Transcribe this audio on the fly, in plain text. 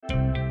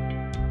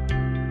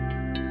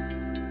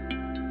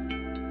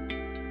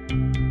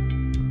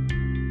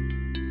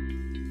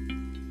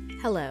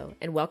Hello,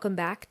 and welcome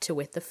back to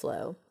With the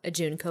Flow, a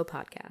Junco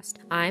podcast.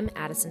 I'm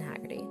Addison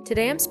Haggerty.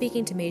 Today I'm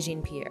speaking to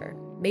Meijin Pierre.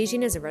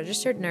 Meijin is a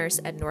registered nurse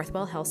at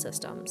Northwell Health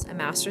Systems, a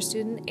master's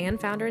student and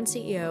founder and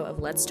CEO of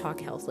Let's Talk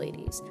Health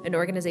Ladies, an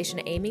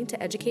organization aiming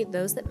to educate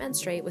those that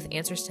menstruate with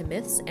answers to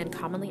myths and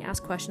commonly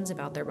asked questions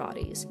about their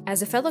bodies.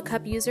 As a fellow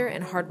cup user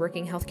and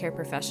hardworking healthcare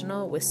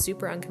professional with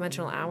super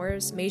unconventional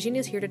hours, Meijin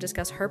is here to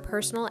discuss her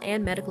personal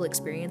and medical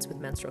experience with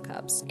menstrual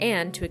cups,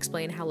 and to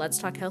explain how Let's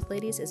Talk Health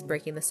Ladies is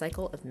breaking the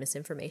cycle of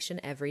misinformation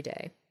every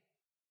day.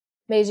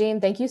 Meijin,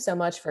 thank you so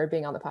much for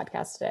being on the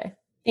podcast today.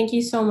 Thank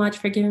you so much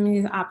for giving me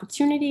the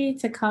opportunity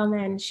to come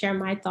and share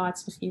my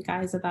thoughts with you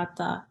guys about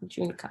the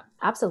June Cup.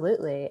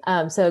 Absolutely.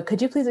 So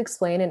could you please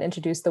explain and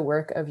introduce the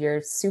work of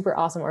your super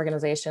awesome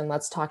organization,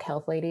 Let's Talk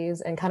Health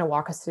Ladies, and kind of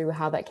walk us through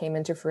how that came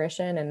into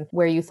fruition and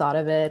where you thought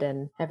of it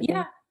and everything?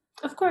 Yeah,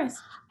 of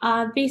course.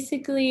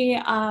 Basically,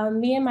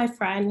 me and my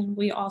friend,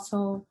 we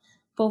also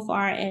both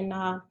are in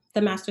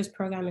the master's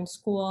program in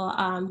school.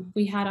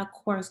 We had a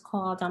course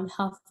called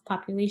Health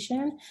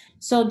Population.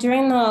 So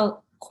during the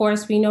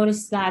course, we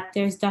noticed that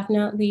there's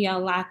definitely a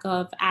lack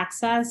of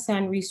access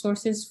and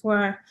resources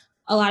for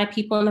a lot of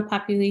people in the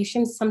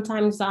population.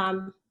 Sometimes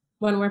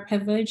when we're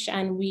privileged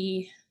and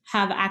we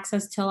have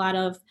access to a lot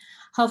of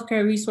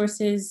healthcare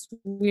resources,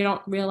 we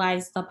don't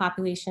realize the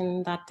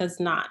population that does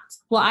not.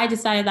 Well, I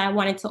decided that I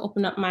wanted to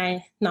open up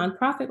my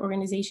nonprofit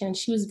organization, and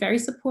she was very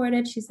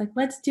supportive. She's like,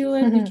 let's do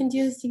it. We can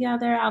do this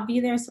together. I'll be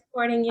there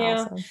supporting you.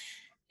 Awesome.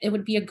 It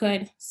would be a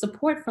good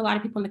support for a lot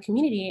of people in the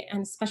community,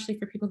 and especially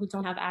for people who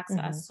don't have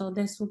access. So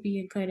this will be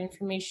a good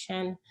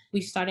information.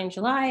 We started in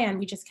July and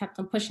we just kept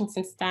on pushing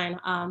since then.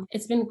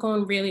 It's been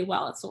going really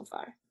well so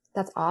far.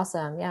 That's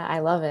awesome. Yeah, I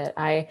love it.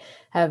 I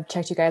have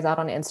checked you guys out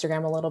on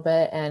Instagram a little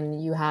bit,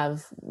 and you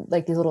have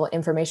like these little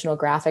informational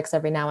graphics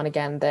every now and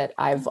again that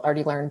I've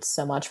already learned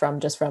so much from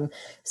just from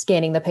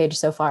scanning the page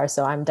so far.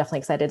 So I'm definitely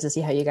excited to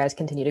see how you guys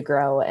continue to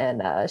grow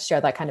and share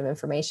that kind of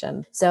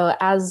information. So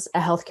as a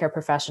healthcare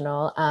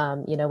professional,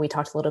 we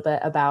talked a little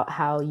bit about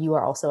how you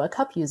are also a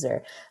cup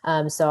user.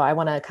 So I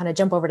want to kind of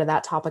jump over to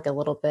that topic a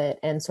little bit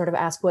and sort of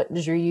ask what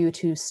drew you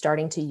to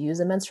starting to use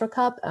a menstrual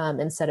cup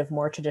instead of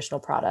more traditional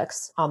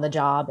products on the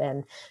job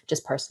and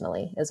just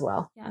personally as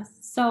well. Yes.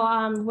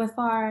 So with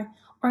our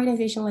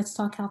organization, Let's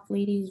Talk Health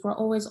Ladies, we're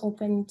always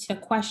open to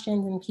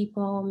questions and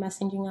people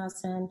messaging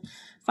us and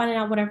finding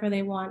out whatever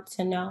they want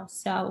to know.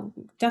 So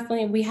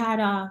definitely we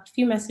had a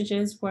few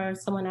messages where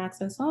someone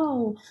asked us,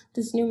 oh,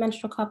 this new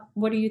menstrual cup,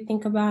 what do you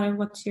think about it?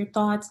 What's your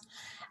thoughts?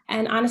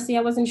 And honestly,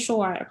 I wasn't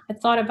sure. I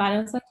thought about it.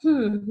 I was like,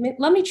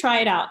 let me try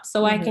it out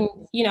so I can,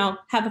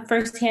 have a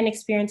firsthand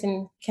experience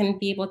and can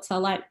be able to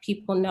let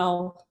people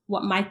know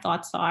what my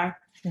thoughts are.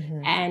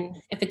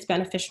 And if it's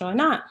beneficial or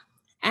not.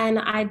 And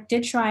I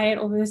did try it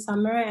over the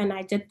summer and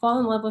I did fall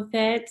in love with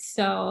it.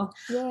 So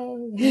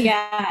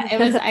yeah, it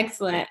was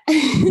excellent.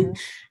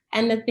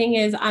 And the thing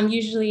is, I'm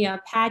usually a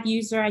pad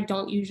user. I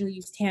don't usually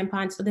use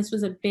tampons. So this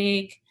was a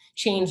big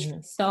change.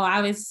 So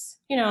I was,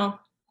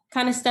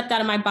 kind of stepped out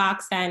of my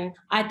box and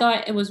I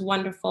thought it was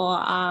wonderful.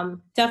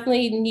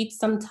 Definitely need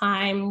some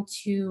time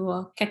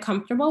to get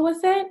comfortable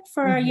with it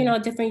for, a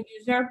different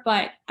user,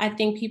 but I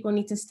think people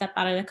need to step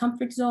out of the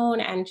comfort zone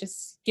and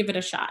just give it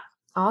a shot.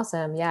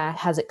 Awesome. Yeah.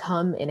 Has it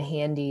come in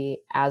handy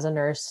as a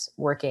nurse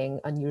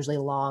working unusually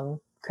long,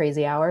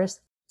 crazy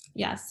hours?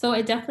 Yes. So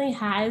it definitely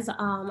has.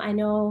 I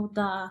know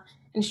the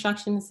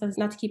instruction says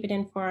not to keep it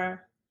in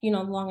for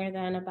longer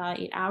than about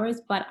 8 hours,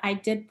 but I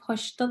did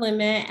push the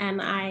limit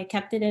and I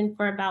kept it in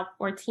for about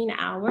 14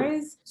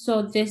 hours.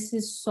 So this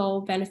is so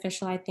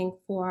beneficial, I think,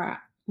 for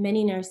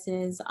many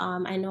nurses.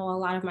 I know a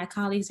lot of my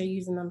colleagues are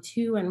using them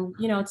too. And,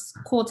 it's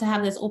cool to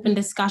have this open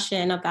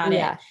discussion about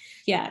it.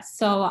 Yeah.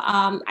 So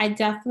I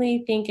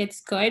definitely think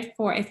it's good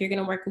for if you're going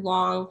to work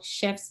long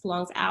shifts,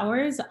 long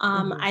hours.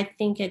 I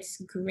think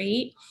it's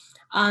great.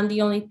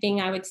 The only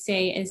thing I would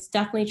say is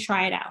definitely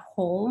try it at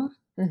home.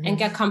 And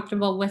get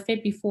comfortable with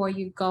it before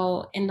you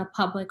go in the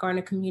public or in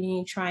the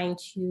community trying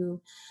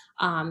to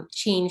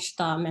change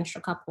the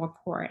menstrual cup or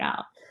pour it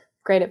out.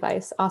 Great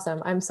advice.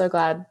 Awesome. I'm so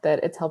glad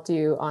that it's helped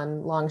you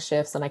on long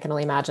shifts. And I can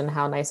only imagine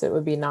how nice it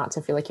would be not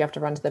to feel like you have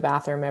to run to the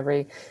bathroom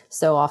every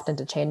so often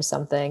to change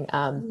something.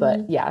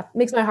 But yeah, it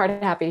makes my heart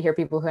happy to hear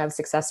people who have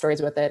success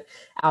stories with it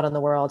out in the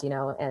world,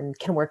 and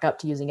can work up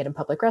to using it in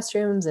public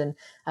restrooms and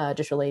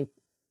just really,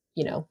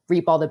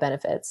 reap all the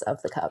benefits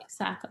of the cup.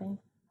 Exactly.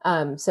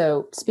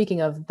 So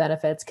speaking of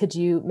benefits, could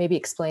you maybe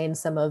explain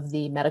some of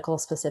the medical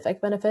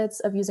specific benefits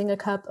of using a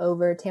cup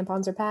over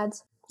tampons or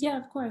pads? Yeah,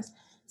 of course.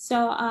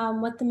 So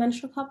with the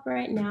menstrual cup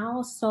right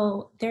now,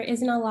 so there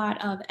isn't a lot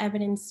of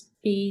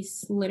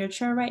evidence-based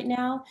literature right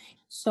now.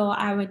 So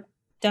I would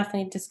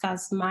definitely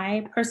discuss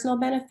my personal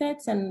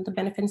benefits and the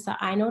benefits that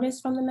I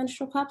noticed from the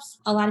menstrual cups.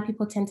 A lot of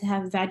people tend to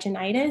have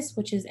vaginitis,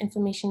 which is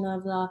inflammation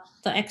of the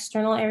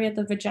external area of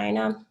the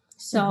vagina.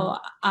 So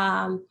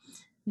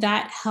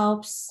that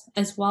helps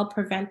as well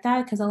prevent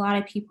that because a lot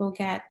of people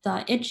get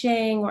the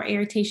itching or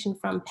irritation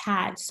from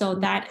pads. So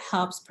that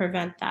helps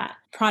prevent that.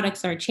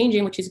 Products are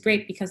changing, which is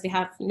great because they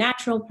have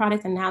natural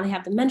products and now they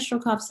have the menstrual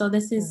cup. So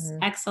this is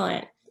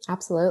excellent.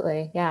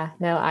 Absolutely. Yeah.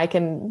 No, I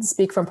can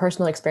speak from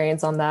personal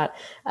experience on that.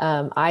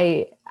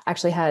 I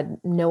actually had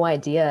no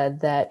idea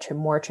that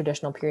more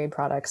traditional period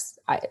products,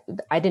 I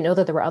didn't know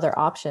that there were other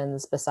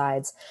options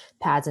besides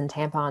pads and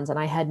tampons. And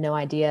I had no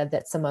idea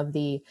that some of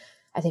the,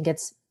 I think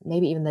it's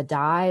maybe even the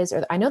dyes,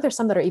 or I know there's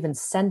some that are even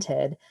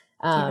scented,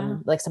 Yeah.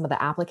 like some of the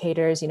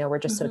applicators, we're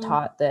just so Hmm.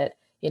 taught that,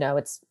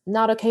 it's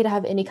not okay to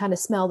have any kind of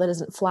smell that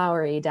isn't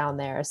flowery down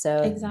there.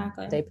 So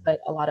Exactly. they put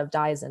a lot of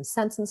dyes and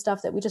scents and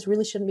stuff that we just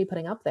really shouldn't be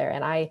putting up there.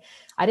 And I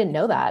didn't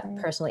know that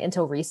Exactly. personally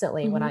until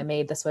recently when I Hmm.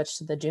 made the switch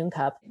to the June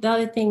cup. The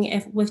other thing,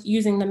 if with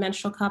using the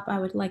menstrual cup,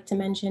 I would like to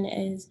mention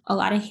is a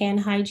lot of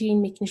hand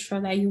hygiene, making sure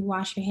that you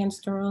wash your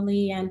hands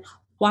thoroughly and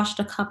wash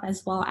the cup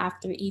as well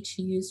after each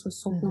use with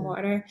soap and Hmm.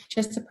 water,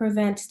 just to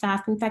prevent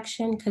staph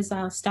infection. Because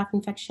staph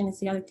infection is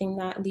the other thing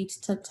that leads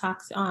to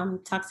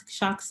toxic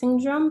shock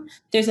syndrome.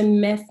 There's a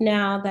myth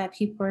now that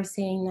people are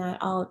saying that,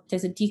 oh,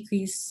 there's a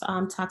decreased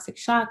toxic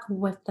shock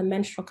with the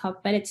menstrual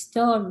cup, but it's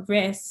still a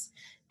risk,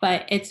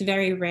 but it's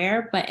very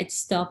rare, but it's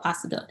still a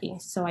possibility.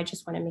 So I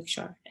just want to make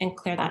sure and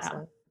clear that out.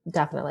 Awesome.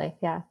 Definitely.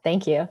 Yeah.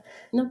 Thank you.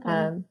 No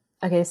problem.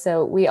 Okay,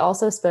 so we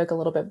also spoke a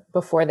little bit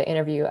before the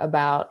interview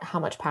about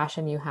how much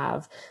passion you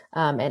have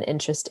and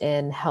interest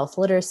in health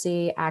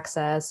literacy,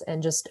 access,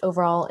 and just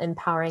overall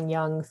empowering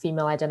young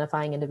female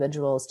identifying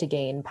individuals to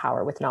gain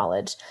power with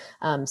knowledge.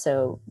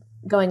 So,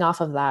 going off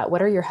of that,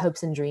 what are your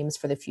hopes and dreams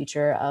for the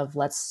future of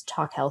Let's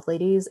Talk Health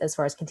Ladies as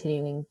far as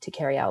continuing to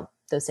carry out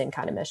those same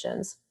kind of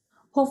missions?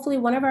 Hopefully,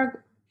 one of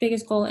our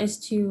biggest goal is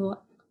to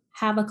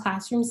have a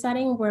classroom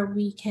setting where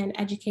we can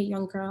educate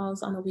young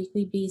girls on a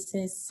weekly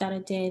basis, set a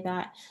day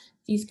that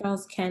these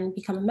girls can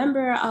become a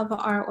member of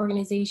our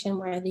organization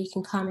where they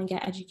can come and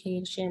get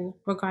education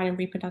regarding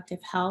reproductive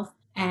health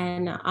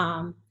and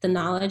the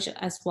knowledge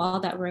as well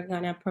that we're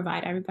going to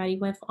provide everybody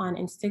with on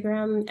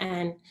Instagram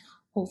and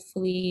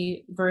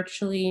hopefully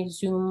virtually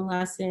Zoom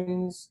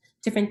lessons,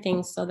 different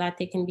things so that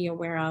they can be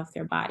aware of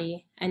their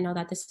body and know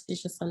that this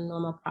is just a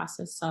normal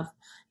process of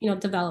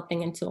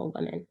developing into a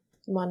woman.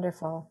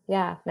 Wonderful.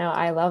 Yeah, no,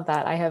 I love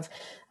that. I have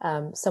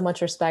so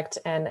much respect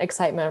and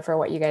excitement for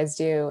what you guys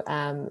do.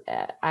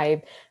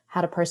 I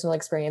had a personal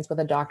experience with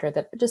a doctor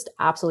that just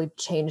absolutely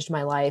changed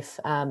my life.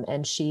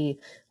 And she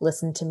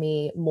listened to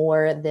me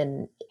more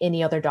than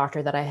any other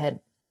doctor that I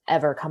had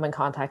ever come in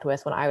contact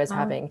with when I was Wow,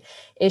 having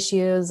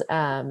issues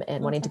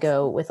and wanting to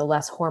go fantastic. with a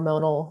less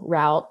hormonal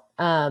route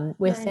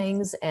with Nice.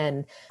 things.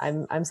 And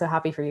I'm so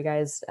happy for you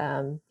guys,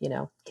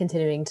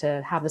 continuing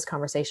to have this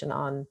conversation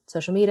on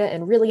social media,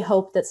 and really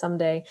hope that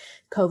someday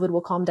COVID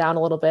will calm down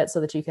a little bit so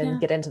that you can Yeah,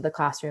 get into the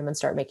classroom and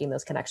start making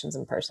those connections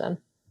in person.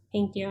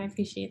 thank you. I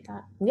appreciate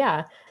that.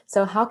 Yeah.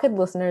 So how could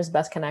listeners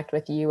best connect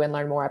with you and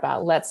learn more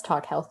about Let's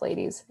Talk Health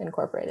Ladies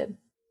Incorporated?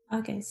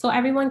 Okay, so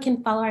everyone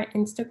can follow our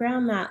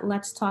Instagram at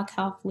Let's Talk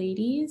Health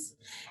Ladies,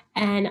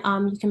 and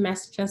you can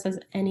message us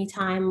at any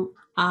time.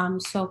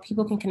 So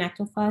people can connect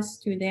with us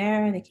through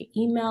there. They can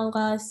email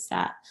us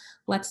at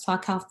Let's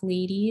Talk Health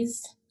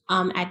Ladies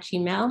at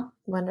Gmail.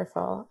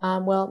 Wonderful.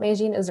 Well,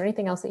 Meijin, is there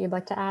anything else that you'd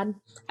like to add?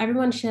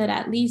 Everyone should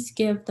at least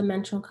give the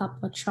menstrual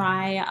cup a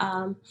try.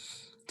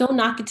 Don't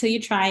knock it till you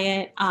try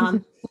it.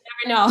 You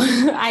never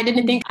know. I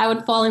didn't think I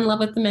would fall in love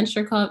with the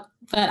menstrual cup,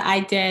 but I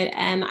did,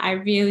 and I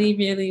really,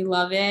 really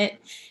love it.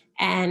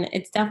 And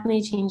it's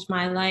definitely changed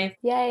my life.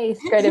 Yay.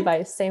 Great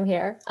advice. Same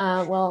here.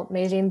 Well,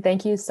 Meijin,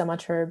 thank you so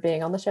much for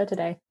being on the show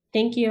today.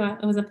 Thank you.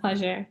 It was a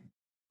pleasure.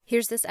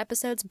 Here's this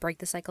episode's Break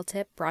the Cycle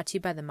tip brought to you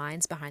by the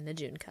minds behind the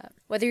June Cup.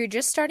 Whether you're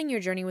just starting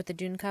your journey with the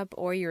June Cup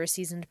or you're a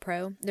seasoned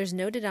pro, there's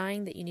no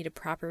denying that you need a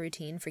proper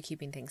routine for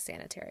keeping things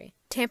sanitary.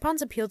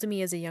 Tampons appealed to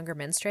me as a younger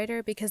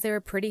menstruator because they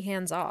were pretty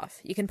hands-off.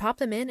 You can pop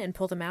them in and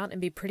pull them out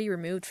and be pretty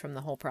removed from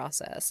the whole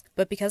process.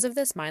 But because of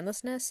this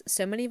mindlessness,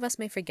 so many of us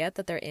may forget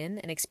that they're in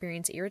and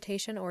experience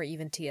irritation or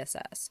even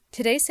TSS.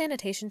 Today's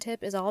sanitation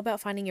tip is all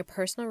about finding your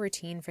personal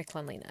routine for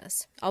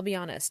cleanliness. I'll be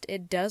honest,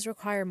 it does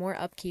require more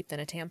upkeep than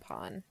a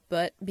tampon,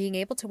 but being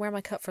able to wear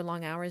my cup for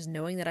long hours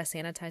knowing that I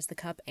sanitize the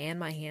cup and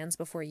my hands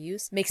before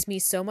use makes me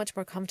so much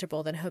more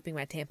comfortable than hoping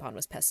my tampon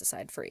was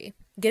pesticide-free.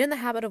 Get in the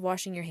habit of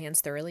washing your hands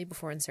thoroughly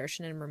before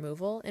insertion and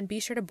removal, and be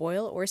sure to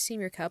boil or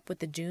steam your cup with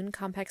the June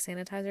Compact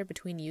Sanitizer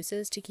between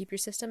uses to keep your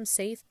system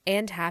safe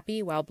and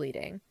happy while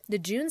bleeding. The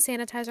June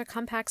Sanitizer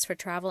compacts for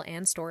travel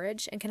and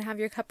storage and can have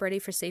your cup ready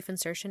for safe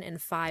insertion in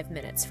 5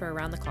 minutes for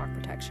around-the-clock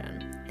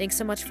protection. Thanks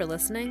so much for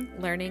listening,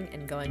 learning,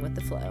 and going with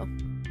the flow.